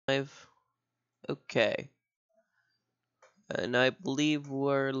Live. Okay. And I believe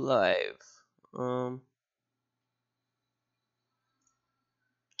we're live.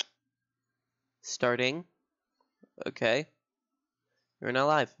 Starting. Okay. We're now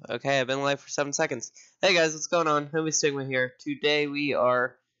live. Okay, I've been live for 7 seconds. Hey guys, what's going on? Homie Stigma here. Today we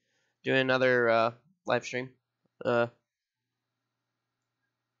are doing another live stream. Yeah.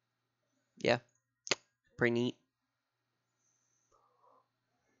 Pretty neat.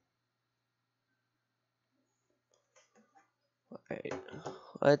 Alright.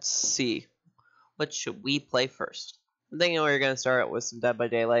 Let's see. What should we play first? I'm thinking we're gonna start out with some Dead by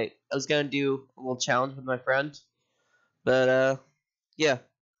Daylight. I was gonna do a little challenge with my friend. But yeah.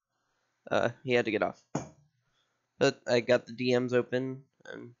 He had to get off. But I got the DMs open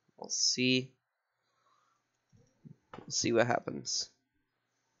and we'll see what happens.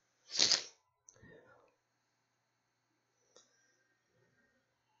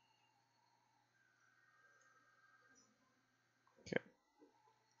 Okay.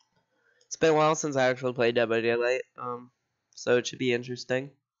 It's been a while since I actually played Dead by Daylight, so it should be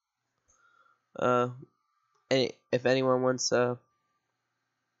interesting. If anyone wants, if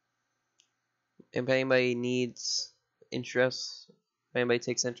anybody needs interest, if anybody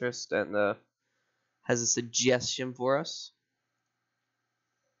takes interest and has a suggestion for us,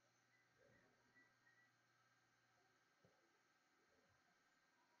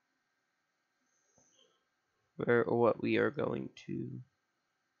 or what we are going to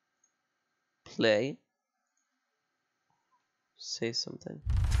play, say something.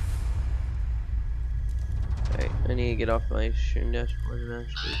 Alright, I need to get off my stream dashboard and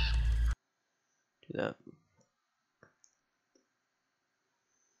actually do that.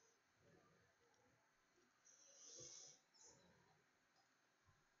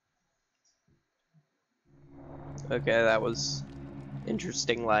 Okay, that was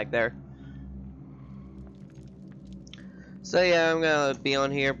interesting lag there. So yeah, I'm gonna be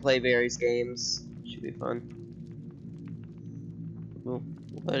on here, play various games. Should be fun. Well,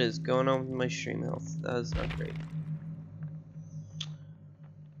 what is going on with my stream health? That is not great.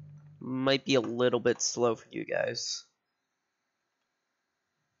 Might be a little bit slow for you guys.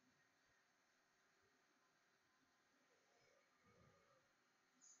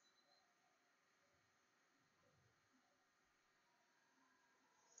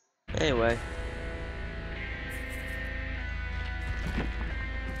 Anyway.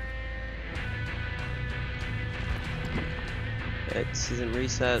 Alright, season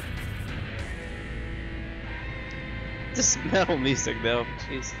reset. This metal music though,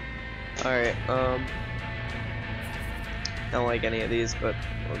 jeez. Alright, I don't like any of these, but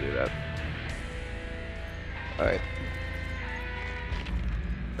we'll do that. Alright.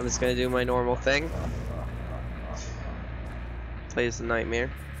 I'm just gonna do my normal thing. Play as a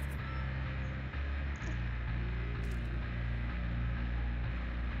nightmare.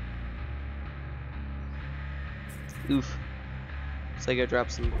 Oof. Looks like I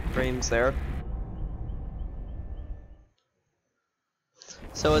dropped some frames there.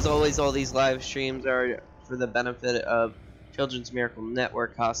 So as always, all these live streams are for the benefit of Children's Miracle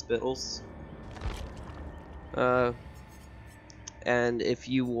Network hospitals. And if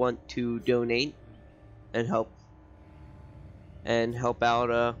you want to donate and help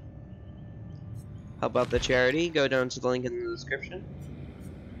out the charity, go down to the link in the description.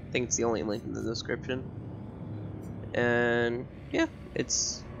 I think it's the only link in the description. And yeah,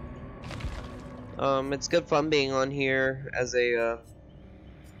 it's good fun being on here as a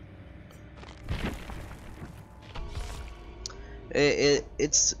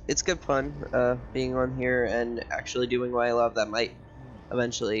it's good fun being on here and actually doing what I love that might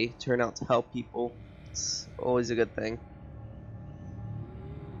eventually turn out to help people. It's always a good thing.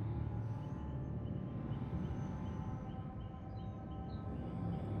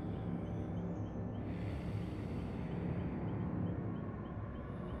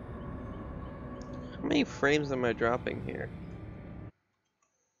 How many frames am I dropping here?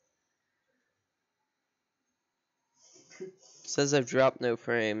 It says I've dropped no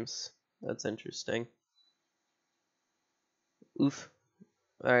frames. That's interesting. Oof.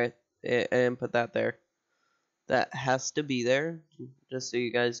 Alright, I didn't put that there. That has to be there, just so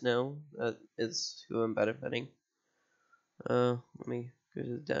you guys know. That is who I'm benefiting. Let me go to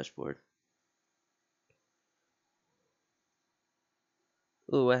the dashboard.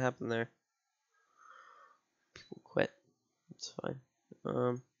 Ooh, what happened there? People quit. That's fine.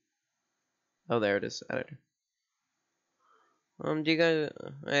 Oh, there it is, editor. Do you guys?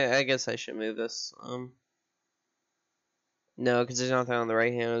 I guess I should move this. No, because there's nothing on the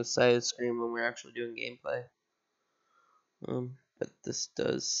right hand side of the screen when we're actually doing gameplay. but this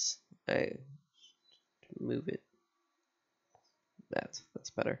does. I move it. That's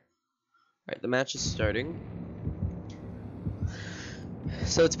better. Alright, the match is starting.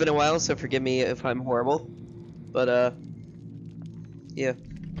 So it's been a while, so forgive me if I'm horrible. But yeah.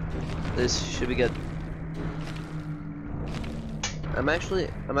 This should be good. I'm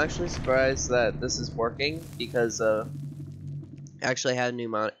actually surprised that this is working because I actually had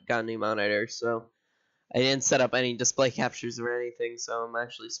got a new monitor, so I didn't set up any display captures or anything, so I'm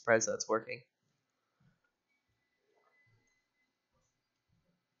actually surprised that's working.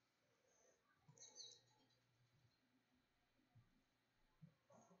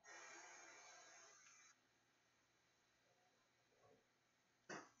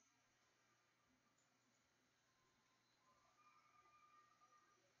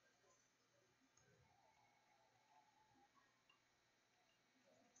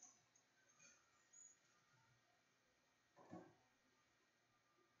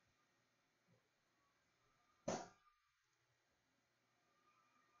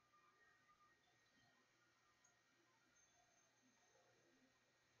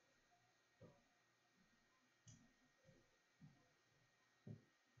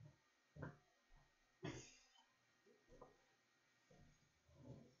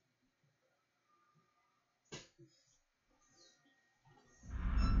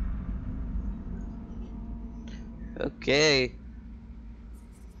 Okay.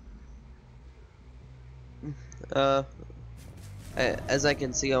 Uh, as I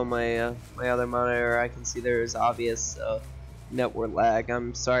can see on my my other monitor, I can see there is obvious network lag.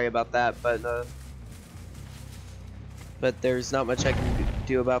 I'm sorry about that, but there's not much I can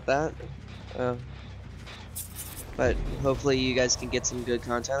do about that. Uh, but hopefully you guys can get some good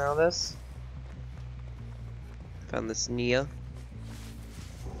content out of this. Found this Nia.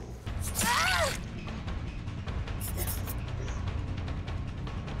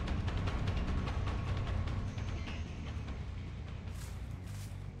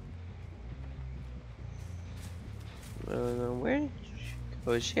 Where did she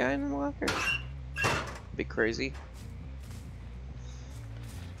go? Is she hiding in the locker? Be crazy.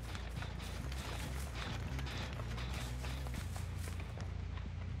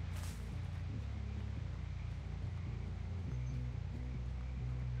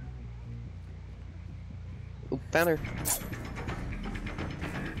 Oh, found her.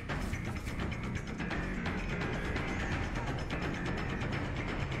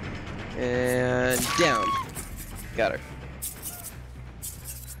 And down. Got her.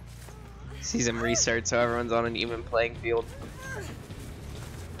 Season restart, so everyone's on an even playing field.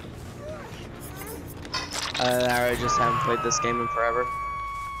 I just haven't played this game in forever.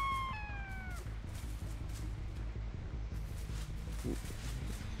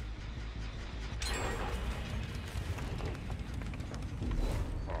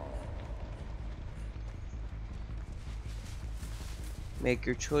 Make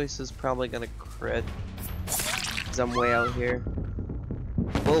your choice is probably gonna crit. Cause I'm way out here.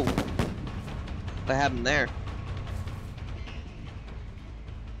 Whoa. What happened there?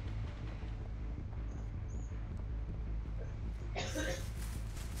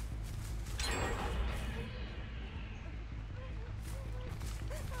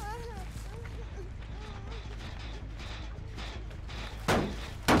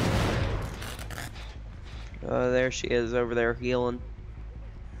 There she is over there healing.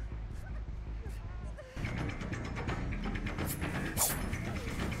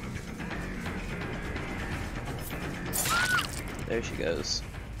 There she goes.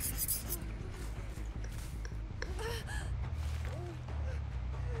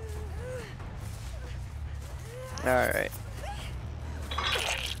 Alright.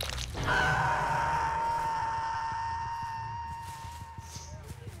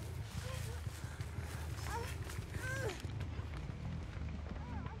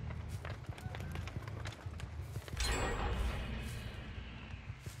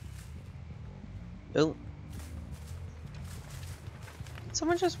 Oh. Did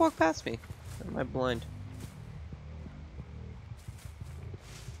someone just walk past me? Or am I blind?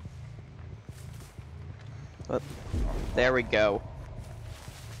 Oh, there we go.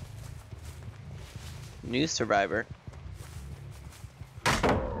 New survivor.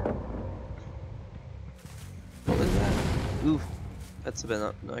 What was that? Ooh, that's a bit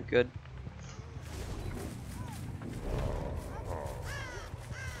not good.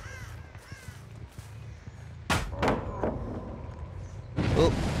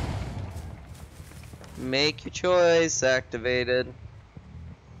 Oh. Make your choice activated.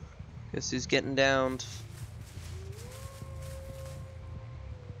 Guess who's getting downed?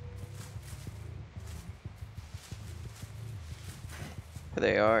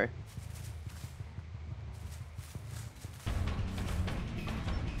 There they are.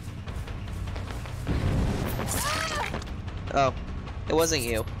 Oh, it wasn't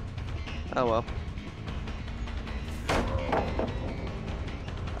you. Oh well.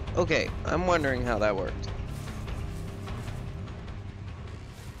 Okay, I'm wondering how that worked.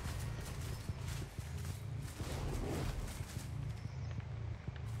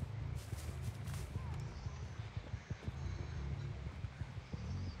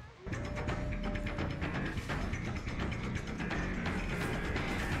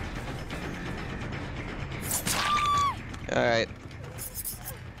 Alright.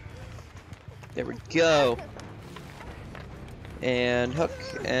 There we go. And hook,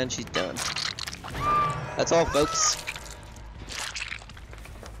 and she's done. That's all, folks.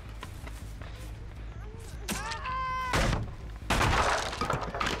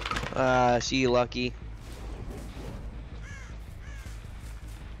 She lucky.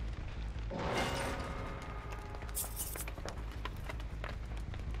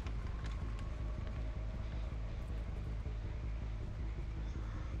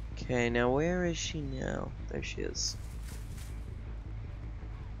 Okay, now where is she now? There she is.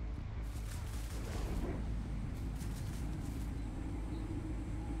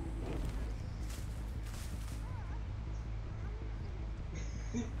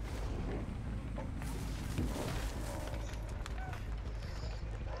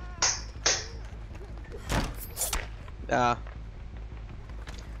 Ah.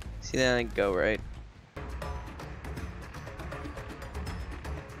 See, that didn't go right.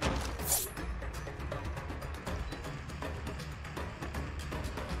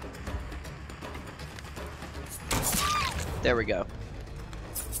 There we go.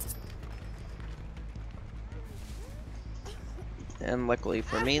 And luckily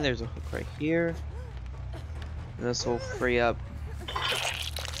for me, there's a hook right here. And this will free up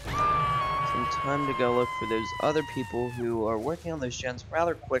some time to go look for those other people who are working on those gens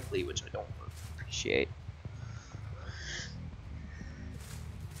rather quickly, which I don't appreciate.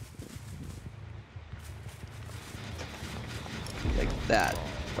 Like that,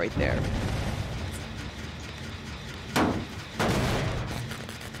 right there.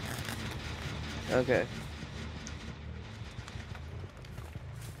 Okay.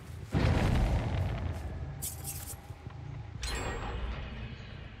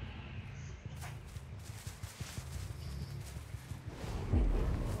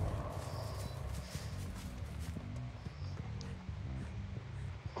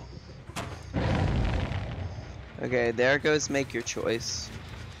 Okay, there goes make your choice.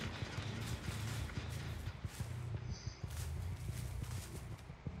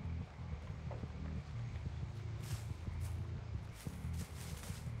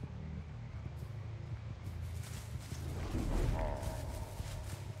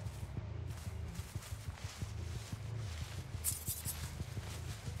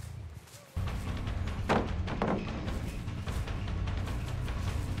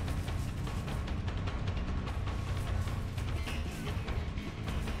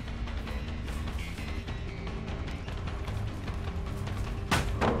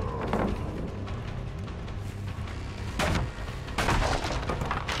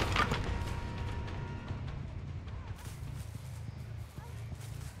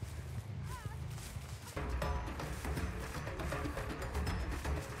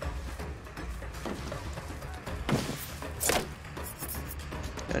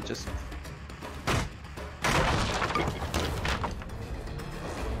 I just...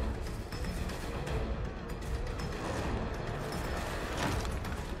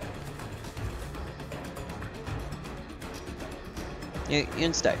 You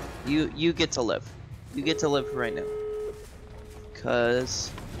can stay. You get to live. You get to live right now.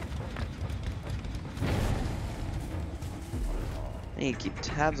 Cause I need to keep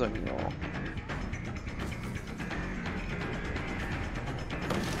tabs on you all.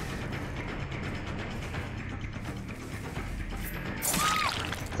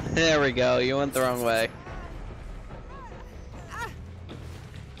 There we go, you went the wrong way.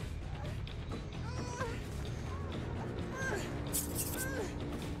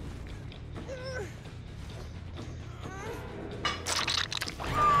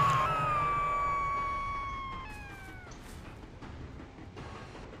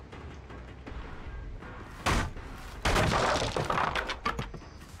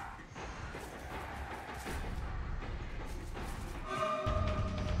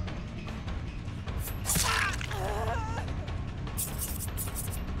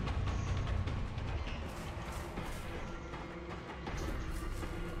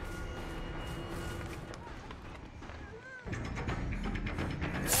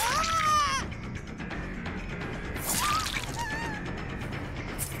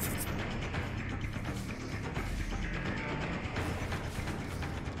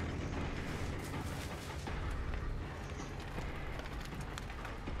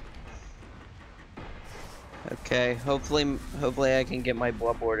 Okay, hopefully I can get my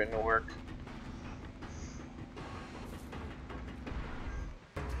Bloodborne to work.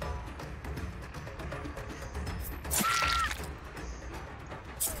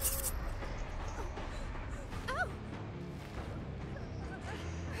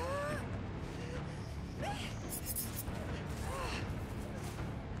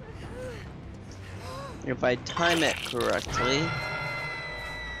 If I time it correctly.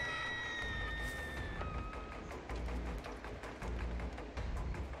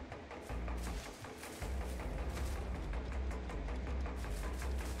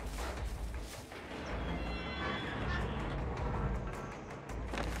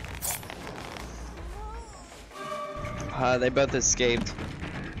 They both escaped.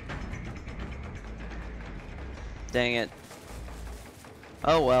 Dang it.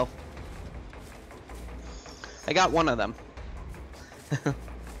 Oh well. I got one of them.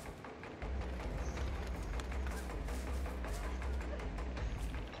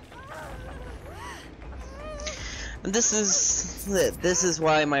 And this is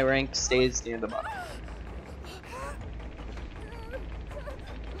why my rank stays near the bottom.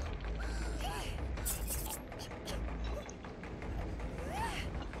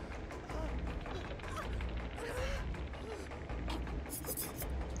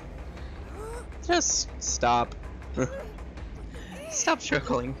 Just stop. Stop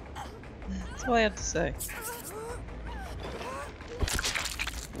struggling. That's all I have to say.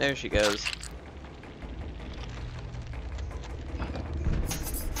 There she goes.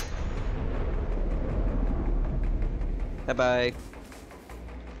 Bye-bye.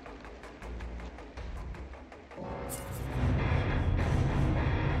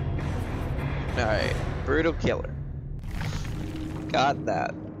 Alright, brutal killer. Got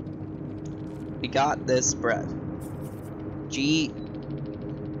that. We got this bread. GG.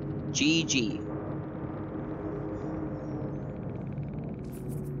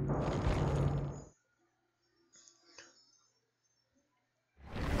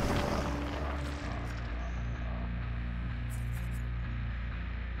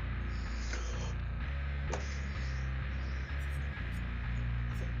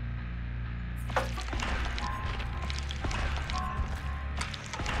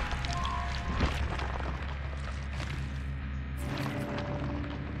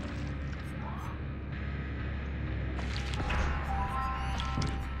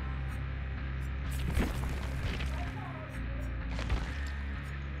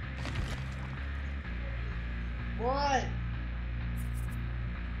 What?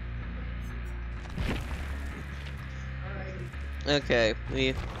 Okay,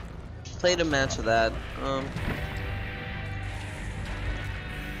 we played a match of that.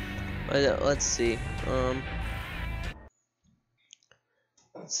 Let's see.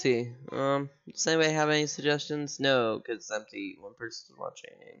 Does anybody have any suggestions? No, because it's empty. One person's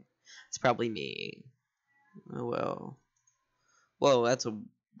watching. It's probably me. Oh well. Whoa, that's a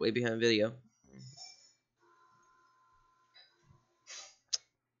way behind video.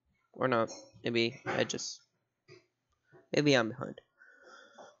 Or not. Maybe I'm behind.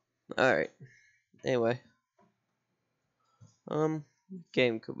 Alright. Anyway. What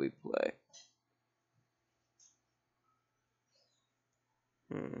game could we play?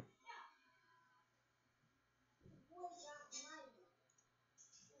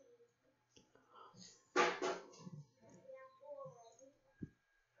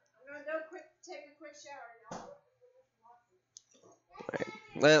 Take a quick shower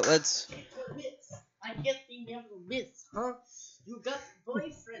Alright. Let's. I guess you never miss, huh? You got a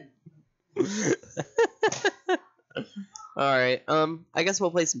boyfriend. Alright, I guess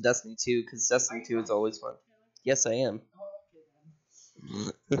we'll play some Destiny 2, because Destiny 2 is always fun. Yes, I am.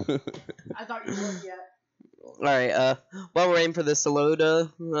 Oh, okay then. I thought you weren't yet. Alright, while we're waiting for this to load,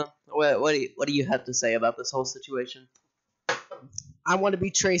 what do you have to say about this whole situation? I want to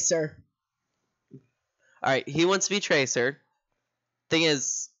be Tracer. Alright, he wants to be Tracer. Thing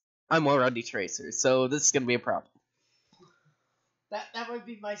is, I'm already Tracer, so this is gonna be a problem. That would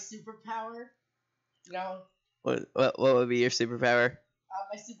be my superpower. You know? What would be your superpower?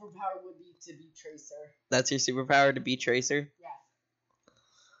 My superpower would be to be Tracer. That's your superpower, to be Tracer?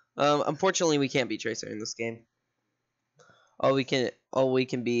 Yeah. Unfortunately, we can't be Tracer in this game. All we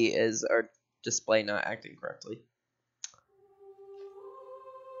can be is our display not acting correctly.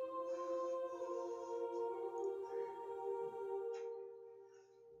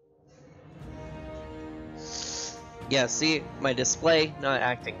 Yeah, see, my display not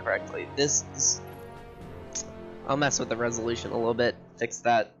acting correctly. This I'll mess with the resolution a little bit, fix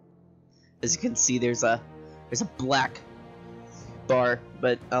that. As you can see, there's a black bar,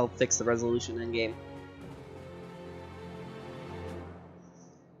 but I'll fix the resolution in game.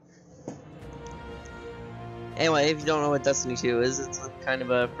 Anyway, if you don't know what Destiny 2 is, it's kind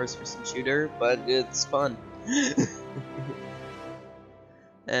of a first-person shooter, but it's fun.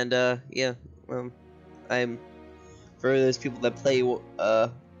 And yeah, I'm for those people that play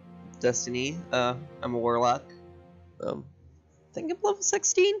Destiny. I'm a warlock. I think I'm level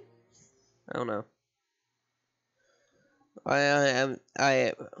 16. I don't know. I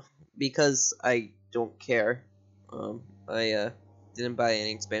because I don't care. I didn't buy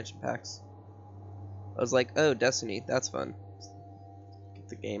any expansion packs. I was like, oh, Destiny, that's fun. Get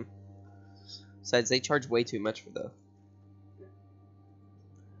the game. Besides, they charge way too much for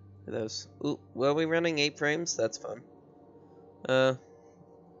those. Ooh, well, we running 8 frames? That's fun.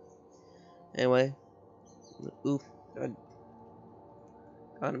 Anyway. Ooh, got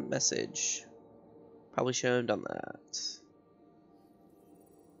a message. Probably shouldn't have done that.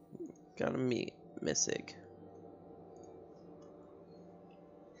 Got a message.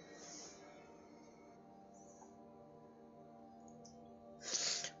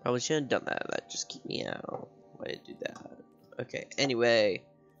 Probably shouldn't have done that. That just keep me out. Why did I do that? Okay, anyway.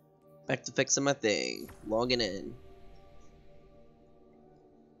 Back to fixing my thing. Logging in.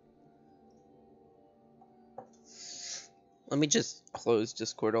 Let me just close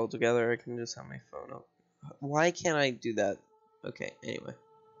Discord altogether. I can just have my phone up. Why can't I do that? Okay, anyway.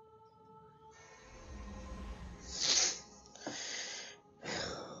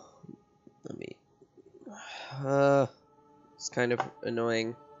 Let me... it's kind of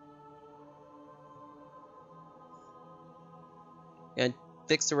annoying. And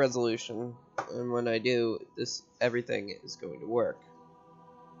fix the resolution, and when I do, everything is going to work.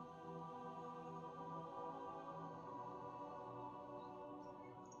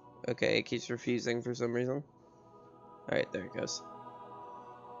 Okay, it keeps refusing for some reason. Alright, there it goes.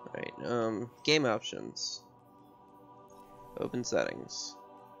 Alright, game options. Open settings.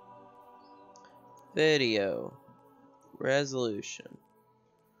 Video. Resolution.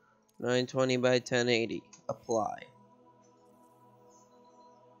 920 by 1080. Apply.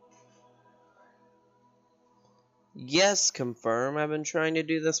 Yes, confirm. I've been trying to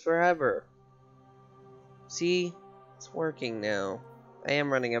do this forever. See? It's working now. I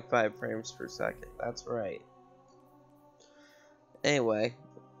am running at 5 frames per second. That's right. Anyway.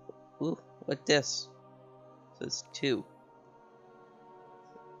 Ooh, what this? It says 2.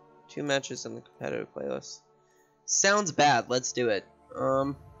 2 matches in the competitive playlist. Sounds bad. Let's do it.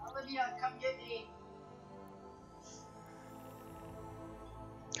 Olivia, come get me.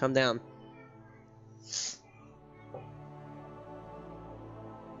 Come down.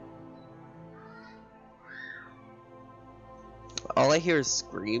 All I hear is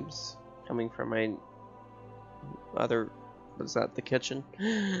screams coming from my other... Was that the kitchen?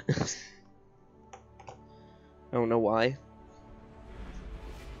 I don't know why.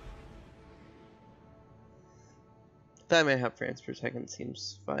 5.5 frames per second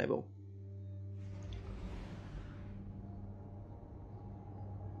seems viable.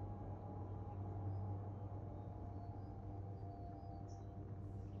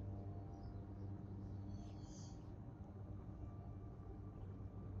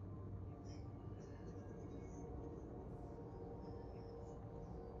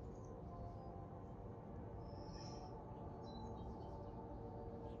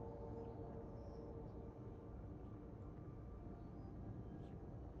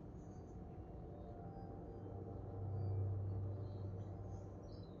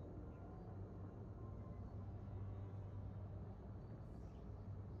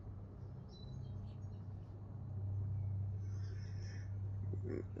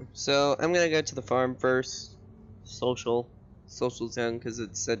 So I'm gonna go to the farm first. Social zone, because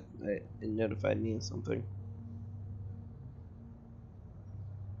it said it notified me of something.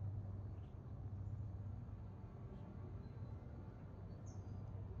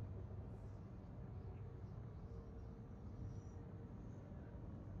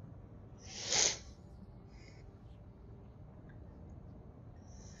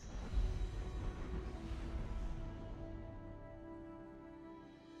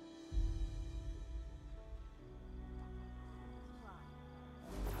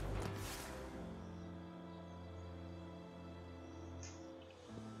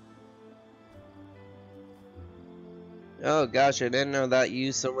 Oh gosh, I didn't know that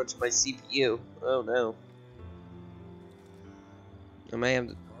used so much of my CPU. Oh no. I may have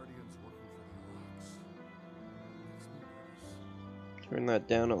to turn that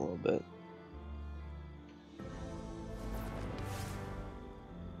down a little bit.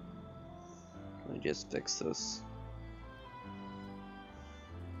 Let me just fix this.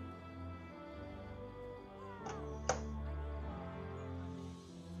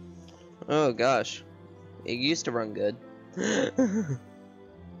 Oh gosh. It used to run good. Let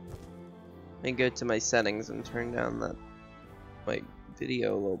me go to my settings and turn down that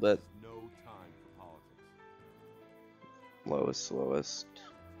video a little bit. No time for politics. Lowest.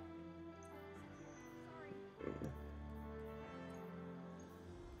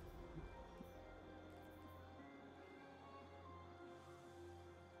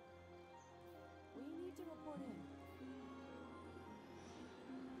 We need to report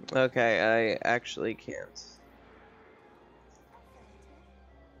in. Okay, I actually can't.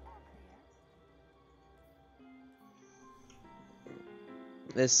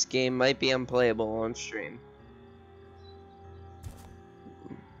 This game might be unplayable on stream.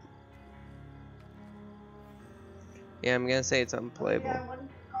 Yeah, I'm gonna say it's unplayable. Okay, I want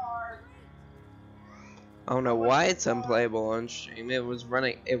the car. I don't know why it's unplayable on stream.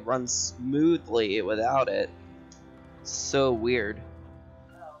 It runs smoothly without it. So weird.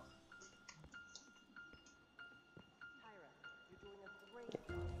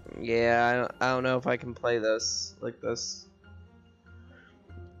 Yeah, I don't know if I can play this like this.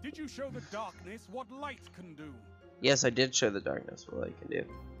 Did you show the darkness what light can do? Yes, I did show the darkness what I can do.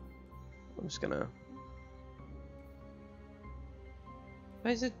 I'm just gonna...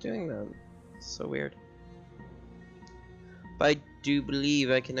 Why is it doing that? It's so weird. But I do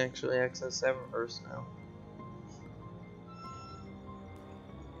believe I can actually access Eververse now.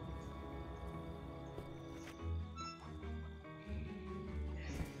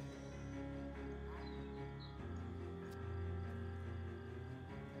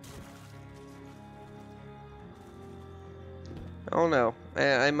 I don't know.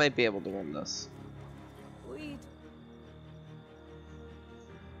 I might be able to win this. Weed.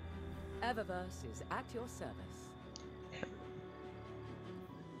 Eververse is at your service.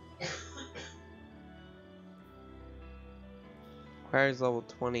 Requires level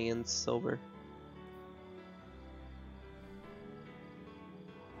 20 in silver.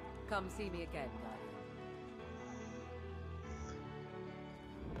 Come see me again,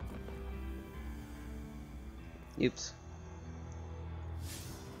 Guardian. Oops.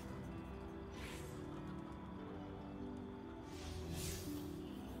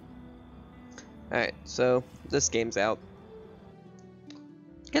 Alright, so this game's out.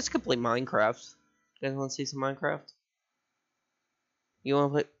 I guess I could play Minecraft. You guys want to see some Minecraft? You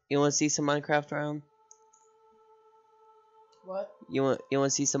want to play? You want to see some Minecraft around? What? You want to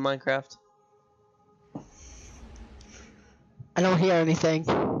see some Minecraft? I don't hear anything.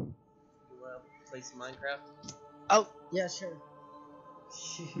 You want to play some Minecraft? Oh, yeah, sure.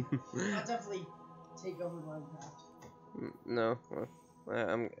 I'll definitely take over Minecraft. No,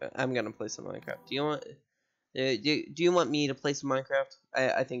 I'm gonna play some Minecraft. Do you want? Do you want me to play some Minecraft?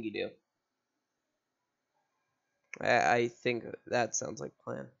 I think you do. I think that sounds like a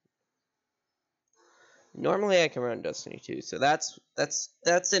plan. Normally I can run Destiny 2, so that's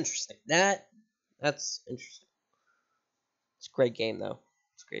interesting. That's interesting. It's a great game though.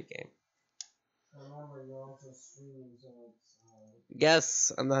 It's a great game. Remember, you're also streaming, so it's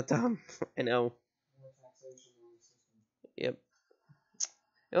Yes, I'm not dumb. I know. more taxation on the system. Yep.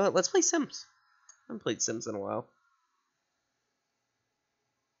 You know what? Let's play Sims. I haven't played Sims in a while.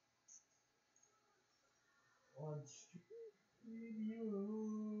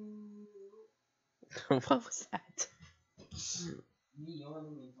 What was that? Me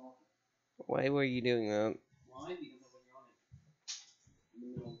yawning and talking. Why were you doing that? Why? Because I was yawning. In the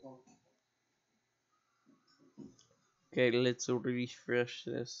middle of talking. Okay, let's refresh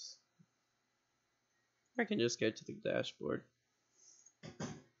this. I can just go to the dashboard.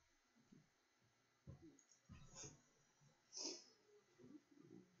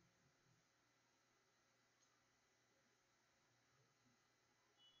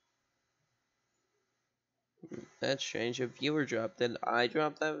 That's strange. A viewer dropped. Did I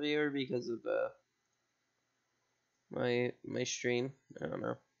drop that viewer because of my stream? I don't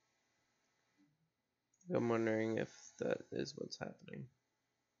know. I'm wondering if that is what's happening.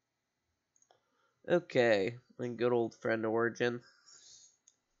 Okay, my good old friend Origin.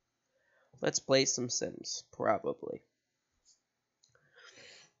 Let's play some Sims, probably.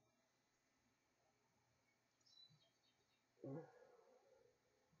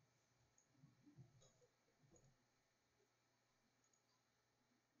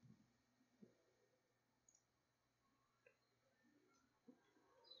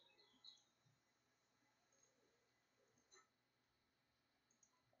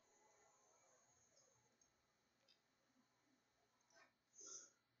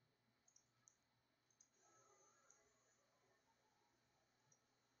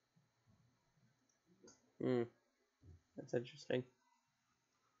 That's interesting.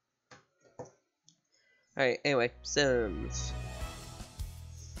 Alright, anyway, Sims.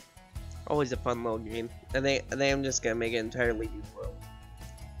 Always a fun little game. And I'm just gonna make it entirely new world.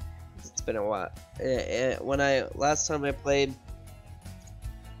 It's been a while. Last time I played,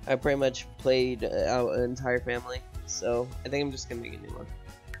 I pretty much played out an entire family. So I think I'm just gonna make a new one.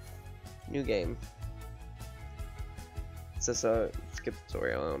 New game. It's just a skip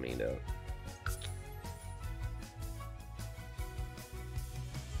tutorial, I don't need to.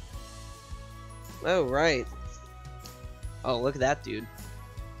 Oh, right. Oh, look at that dude.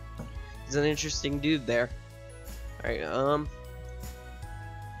 He's an interesting dude there. Alright,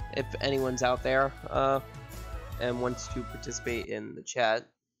 if anyone's out there, and wants to participate in the chat,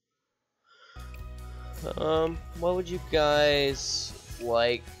 what would you guys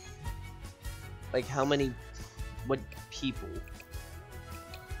like? Like, what people?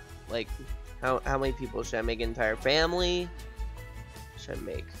 Like, how many people? Should I make an entire family? Should I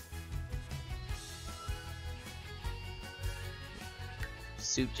make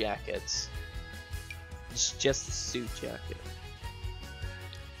suit jackets? It's just a suit jacket.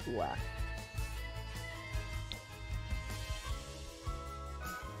 Wow.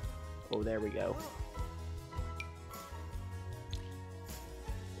 Oh, there we go.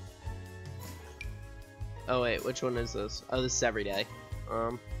 Oh wait, which one is this? Oh, this is every day.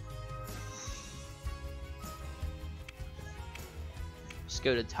 Just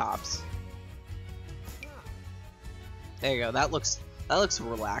go to tops. There you go. That looks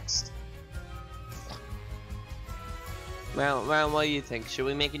relaxed. Ryan, what do you think? Should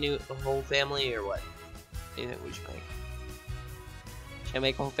we make a whole family or what? What do you think we should make? Should I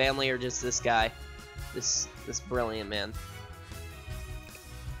make a whole family or just this guy? This brilliant man.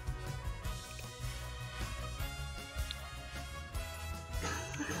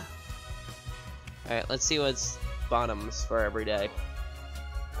 Alright, let's see what's bottoms for every day.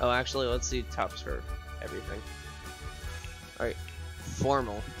 Oh, actually, let's see tops for everything. Alright,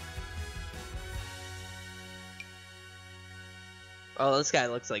 formal. Oh, this guy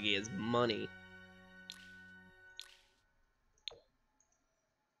looks like he has money.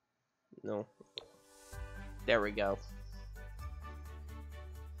 No. There we go.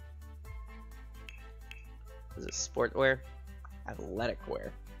 Is it sportwear? Athletic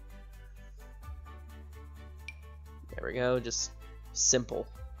wear. There we go, just simple.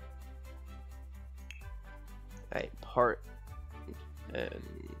 Alright, and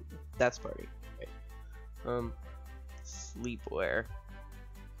that's party. Right. Sleepwear.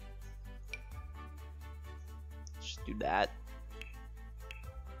 Just do that.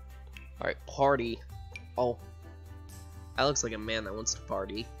 Alright, party. Oh. That looks like a man that wants to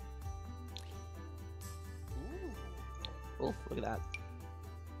party. Oh, look at that.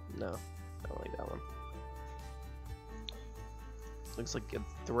 No, I don't like that one. Looks like a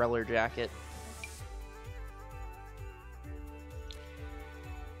thriller jacket.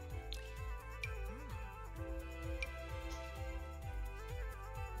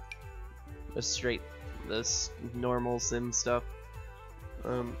 This normal sim stuff.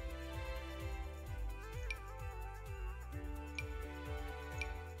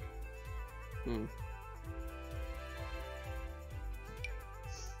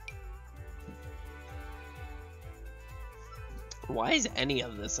 Why is any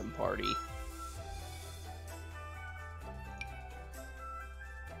of this in party?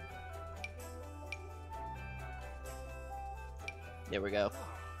 There we go.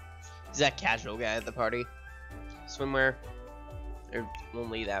 Is that casual guy at the party? Swimwear? Or we'll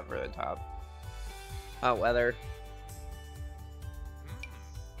leave that for the top. Hot weather.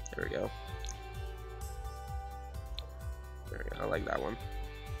 There we go. There we go. I like that one.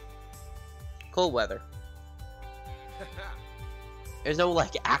 Cold weather. There's no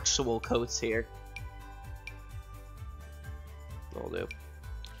like actual coats here. Will do.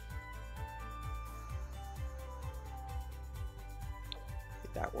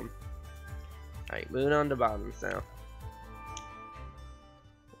 Get that one. Alright, moving on to bottoms now.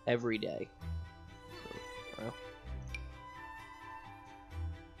 Every day. Well.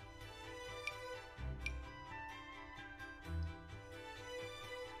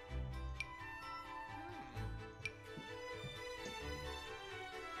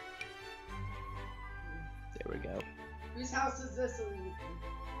 There we go. Whose house is this?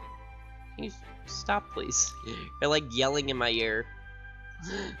 Can you stop, please? You're like yelling in my ear.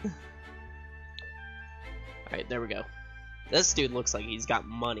 Alright, there we go. This dude looks like he's got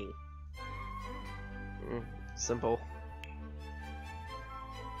money. Simple.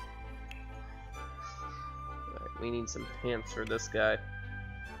 Alright, we need some pants for this guy.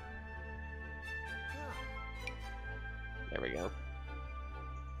 There we go.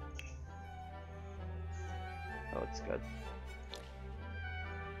 That looks good.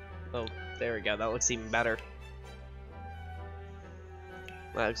 Oh, there we go. That looks even better.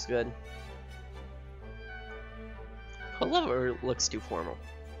 That looks good. Cold leather looks too formal.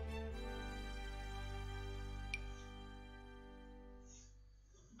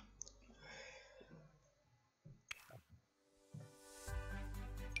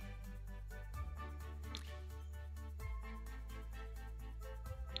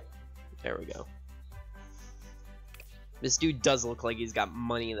 There we go. This dude does look like he's got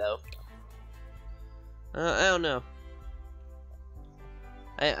money, though. I don't know.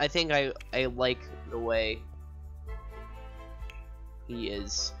 I think I like the way he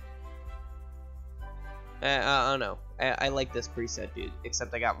is. I don't know. I like this preset, dude.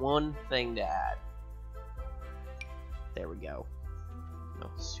 Except I got one thing to add. There we go. No,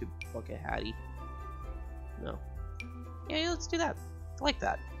 soup bucket Hattie. No. Yeah, let's do that. I like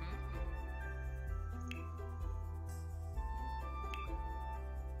that.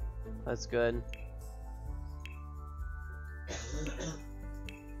 That's good.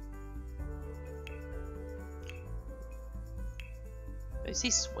 I see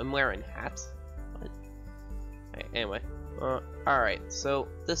swimwear and hats. What? Right, anyway, all right. So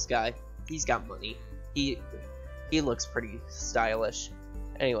this guy, he's got money. He looks pretty stylish.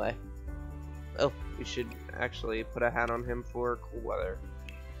 Anyway, oh, we should actually put a hat on him for cold weather,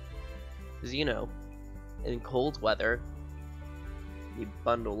 because you know, in cold weather, you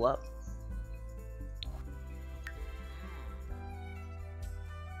bundle up.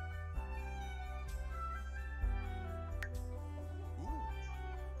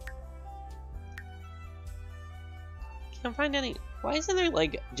 Can't find any. Why isn't there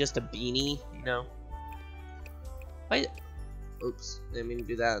like just a beanie? You know? Why? Oops, didn't mean to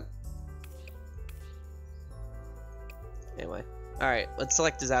do that. Anyway, all right. Let's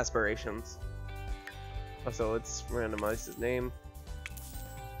select his aspirations. Also, let's randomize his name.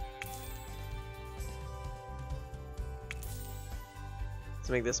 Let's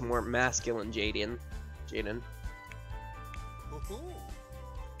make this more masculine, Jaden.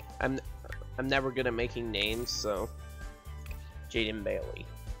 I'm never good at making names, so Jaden Bailey.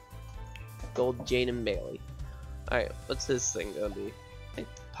 Gold Jaden Bailey. Alright, what's this thing gonna be?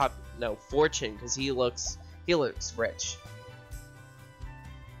 No, fortune, because he looks rich.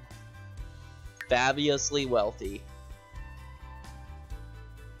 Fabulously wealthy.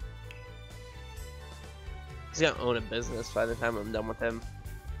 He's gonna own a business by the time I'm done with him.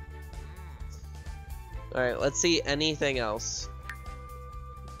 Alright, let's see anything else.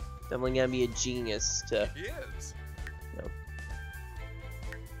 Definitely gonna be a genius to. Yes. No.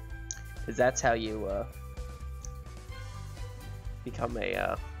 Because that's how you become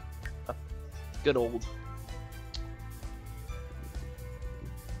a good old.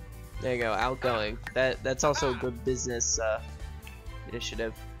 There you go, outgoing. That's also a good business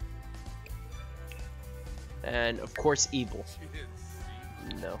initiative. And of course, evil.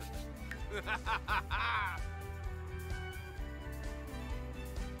 No.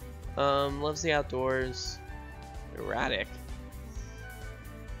 Loves the outdoors. Erratic.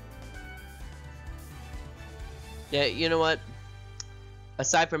 Yeah, you know what?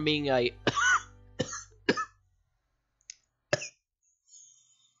 Aside from being a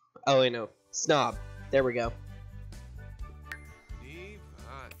oh wait, no, snob. There we go.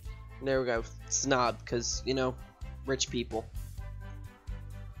 There we go, snob, because you know, rich people.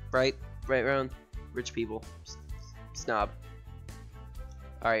 Right, Ron? Rich people. Snob.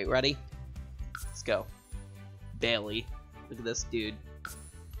 Alright, ready? Let's go. Bailey. Look at this dude.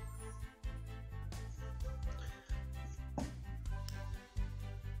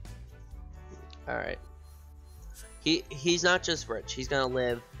 Alright. He's not just rich, he's gonna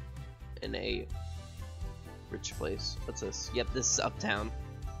live in a rich place. What's this? Yep, this is Uptown.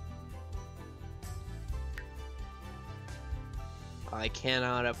 I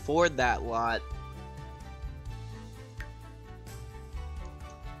cannot afford that lot.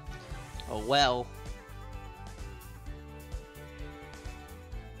 Oh well.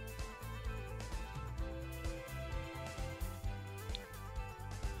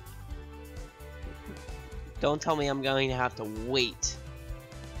 Don't tell me I'm going to have to wait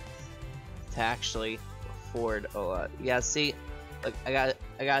to actually afford a lot. Yeah, see, look, I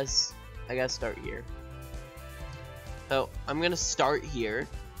gotta start here. So I'm gonna start here.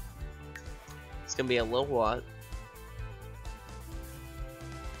 It's gonna be a little lot,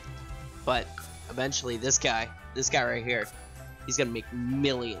 but eventually this guy right here, he's gonna make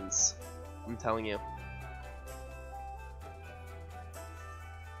millions. I'm telling you.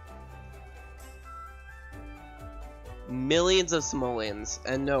 Millions of simoleons,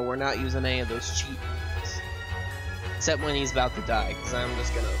 and no, we're not using any of those cheap ones. Except when he's about to die, because I'm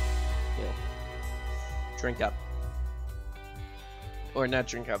just gonna, you know, drink up. Or not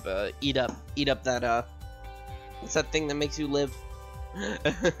drink up, eat up that, what's that thing that makes you live?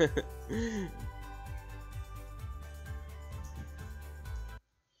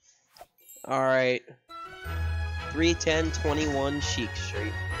 Alright. 31021 Sheik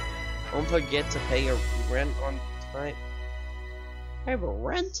Street. Don't forget to pay your rent on time. I have a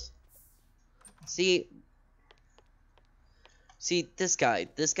rent? See, this guy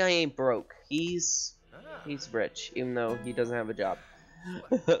ain't broke. He's rich, even though he doesn't have a job.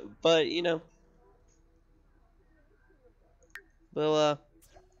 But, you know. Well, a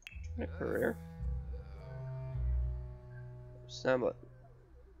career. Somewhat.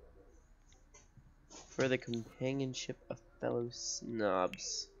 For the companionship of fellow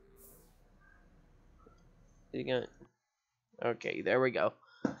snobs. You gonna... Okay, there we go.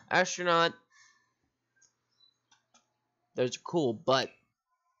 Astronaut. Those are cool, but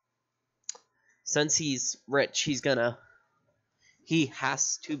since he's rich, he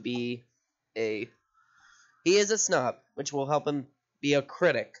has to be he is a snob, which will help him be a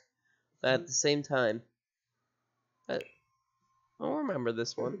critic. But at the same time, I'll remember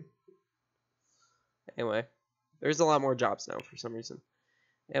this one. Anyway, there's a lot more jobs now for some reason.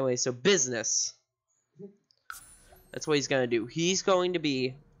 Anyway, so business. That's what he's gonna do. He's going to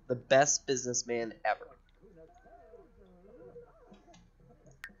be the best businessman ever.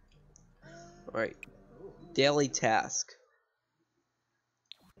 Alright. Daily task.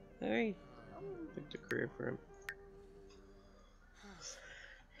 Alright. Picked a career for him.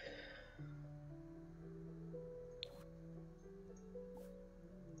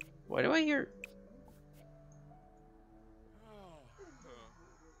 Why do I hear...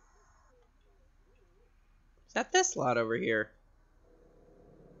 Is that this lot over here?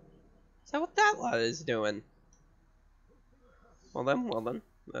 Is that what that lot is doing? Well then.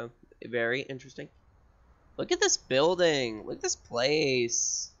 Very interesting. Look at this building. Look at this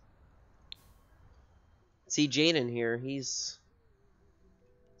place. See Jaden here. He's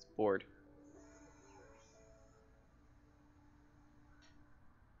bored.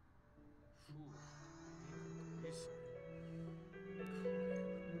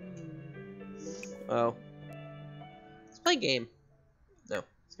 Oh. Let's play a game. No,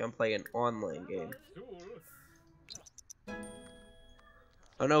 he's gonna play an online game.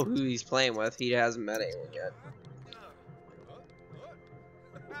 I don't know who he's playing with. He hasn't met anyone yet.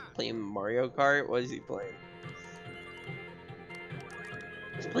 Playing Mario Kart? What is he playing?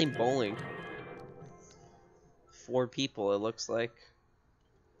 He's playing bowling. 4 people, it looks like.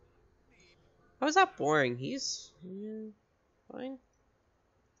 How is that boring? He's fine.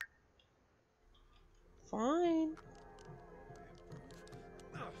 Fine.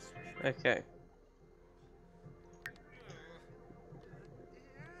 Okay.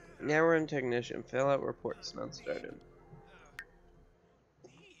 Now we're in technician. Fill out reports. Not started.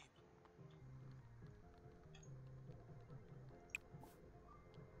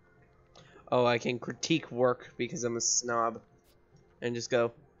 Oh, I can critique work because I'm a snob. And just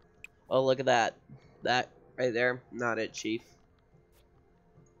go, oh, look at that. That right there. Not it, chief.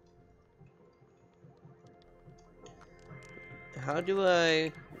 How do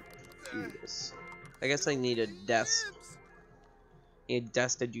I do this? I guess I need a desk. A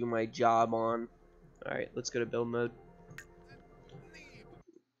desk to do my job on. Alright, let's go to build mode.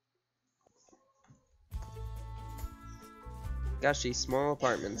 Gosh, these small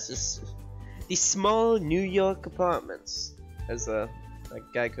apartments. These small New York apartments. As like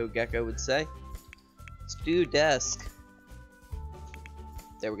Geico Gecko would say. Let's do desk.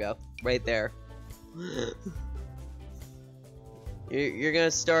 There we go. Right there. You're gonna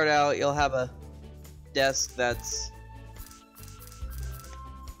start out, you'll have a desk that's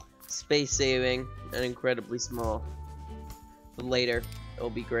space saving and incredibly small. But later, it'll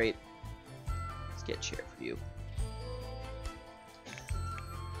be great. Let's get a chair for you.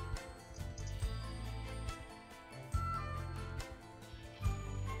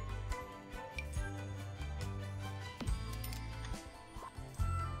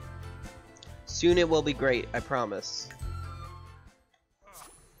 Soon it will be great, I promise.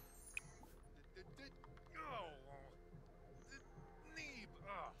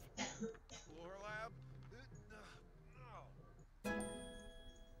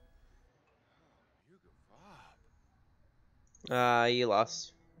 You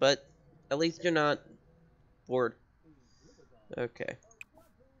lost. But at least you're not bored. Okay.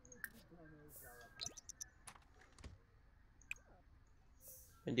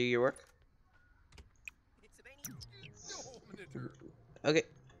 And do your work. Okay.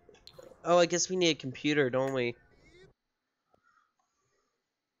 Oh, I guess we need a computer, don't we?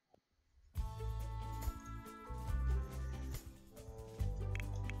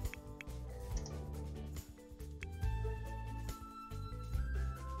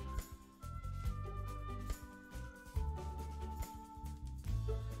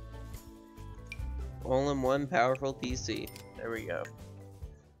 All-in-one powerful PC. There we go.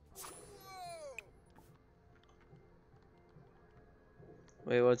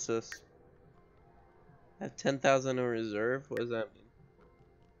 Wait, what's this? Have 10,000 in reserve? What does that mean?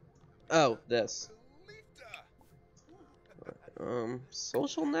 Oh, this.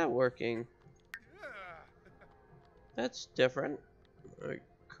 Social networking. That's different.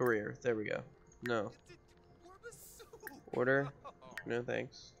 Career. There we go. No. Order. No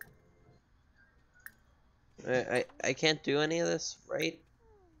thanks. I can't do any of this, right?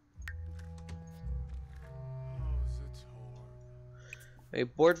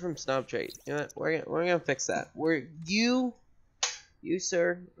 Wait, bored from Snapchat. You know what? We're gonna fix that. You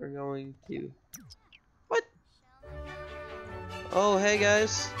sir are going to. What? Oh hey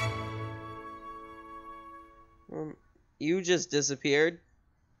guys. You just disappeared.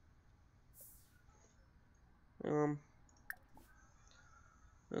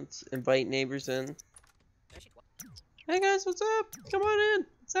 Let's invite neighbors in. Hey guys, what's up? Come on in.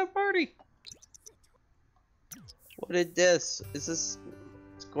 Let's have a party. What is this? Is this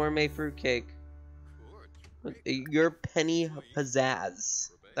gourmet fruitcake? Your penny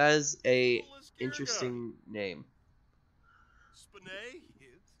pizzazz. That is a interesting name. Spinay,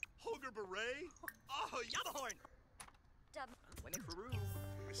 Holger Beret, oh, Yabahorn. Winning Peru.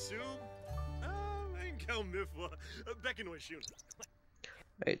 Assume, Enkel Mifwa, Beckenoy Shun.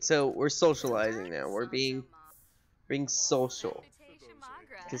 Right, so we're socializing now. We're being social.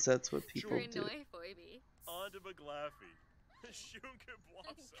 Because that's what people do.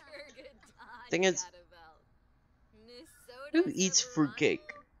 Thing is, who eats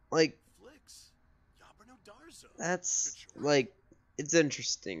fruitcake? Like, that's like, it's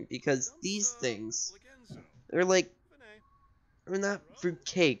interesting because these things, they're like, they're not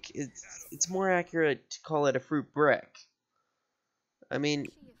fruitcake. It's more accurate to call it a fruit brick. I mean,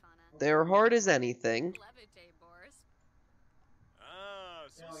 they're hard as anything.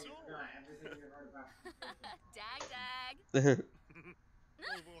 Dag.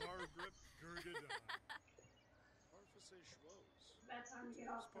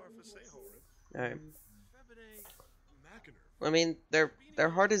 Alright. I mean, they're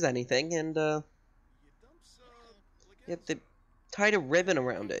hard as anything, and you have to tie a ribbon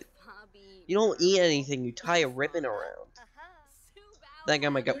around it. You don't eat anything, you tie a ribbon around. That guy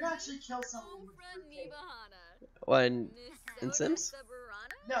might go. You actually kill someone with fruitcake. What, in Sims?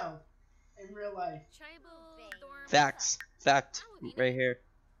 No, in real life. Facts. Fact. Right here.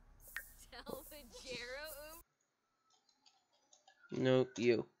 No,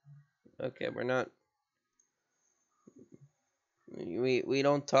 you. Okay, we're not. We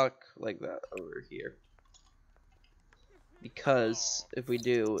don't talk like that over here. Because if we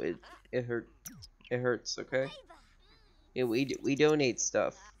do, it hurts. Okay. Yeah, we donate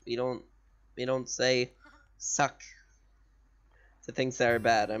stuff. We don't say suck to things that are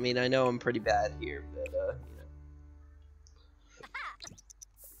bad. I mean, I know I'm pretty bad here, but you know.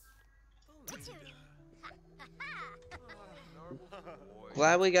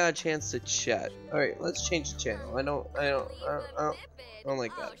 Glad we got a chance to chat. All right, let's change the channel. I don't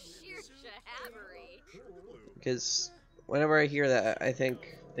like that. Because whenever I hear that, I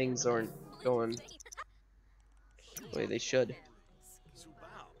think things aren't going the way they should.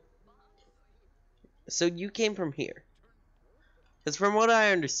 So you came from here. Because from what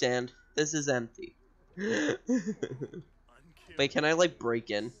I understand, this is empty. Wait, can I like break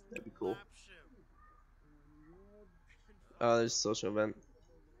in? That'd be cool. Oh, there's a social event.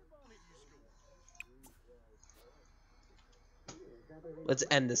 Let's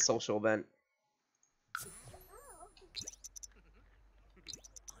end this social event.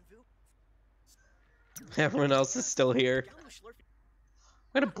 Everyone else is still here.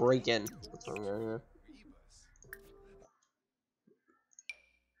 I'm gonna break in. What's wrong here?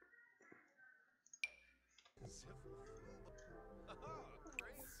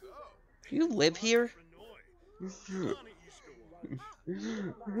 Do you live here?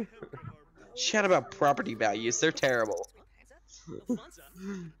 Chat about property values. They're terrible.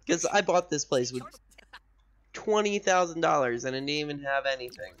 Because I bought this place with $20,000 and it didn't even have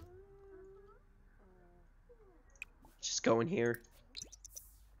anything. Just go in here.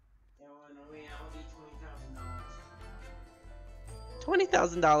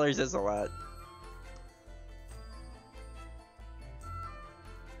 $20,000 is a lot.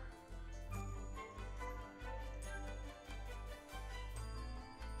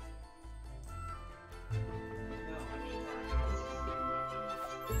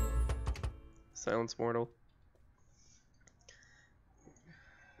 Silence Mortal.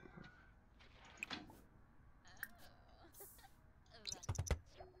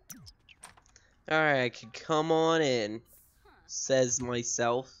 Alright, I can come on in, says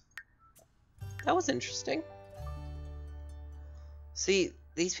myself. That was interesting. See,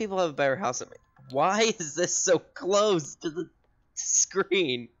 these people have a better house than me. Why is this so close to the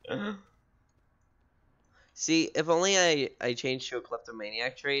screen? See, if only I changed to a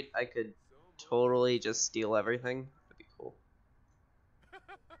kleptomaniac trait, I could totally just steal everything. That'd be cool.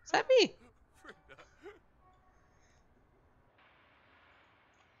 Is that me?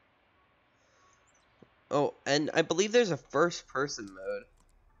 Oh, and I believe there's a first-person mode.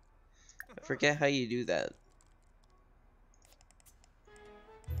 I forget how you do that.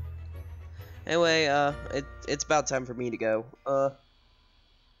 Anyway, it's about time for me to go.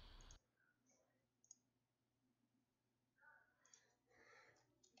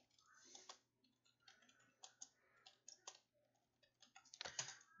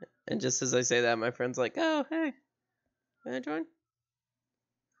 And just as I say that, my friend's like, "Oh, hey, can I join?"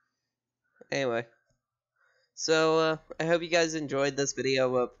 Anyway, so I hope you guys enjoyed this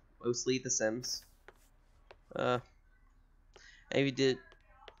video of mostly The Sims. And if you did,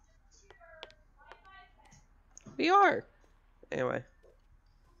 we are. Anyway,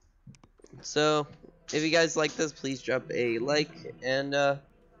 so if you guys like this, please drop a like, and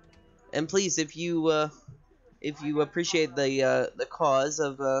please, if you appreciate the cause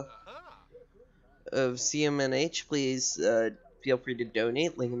of CMNH, please feel free to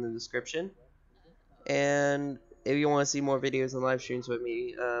donate. Link in the description. And if you want to see more videos and live streams with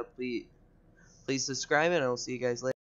me, please subscribe, and I'll see you guys later.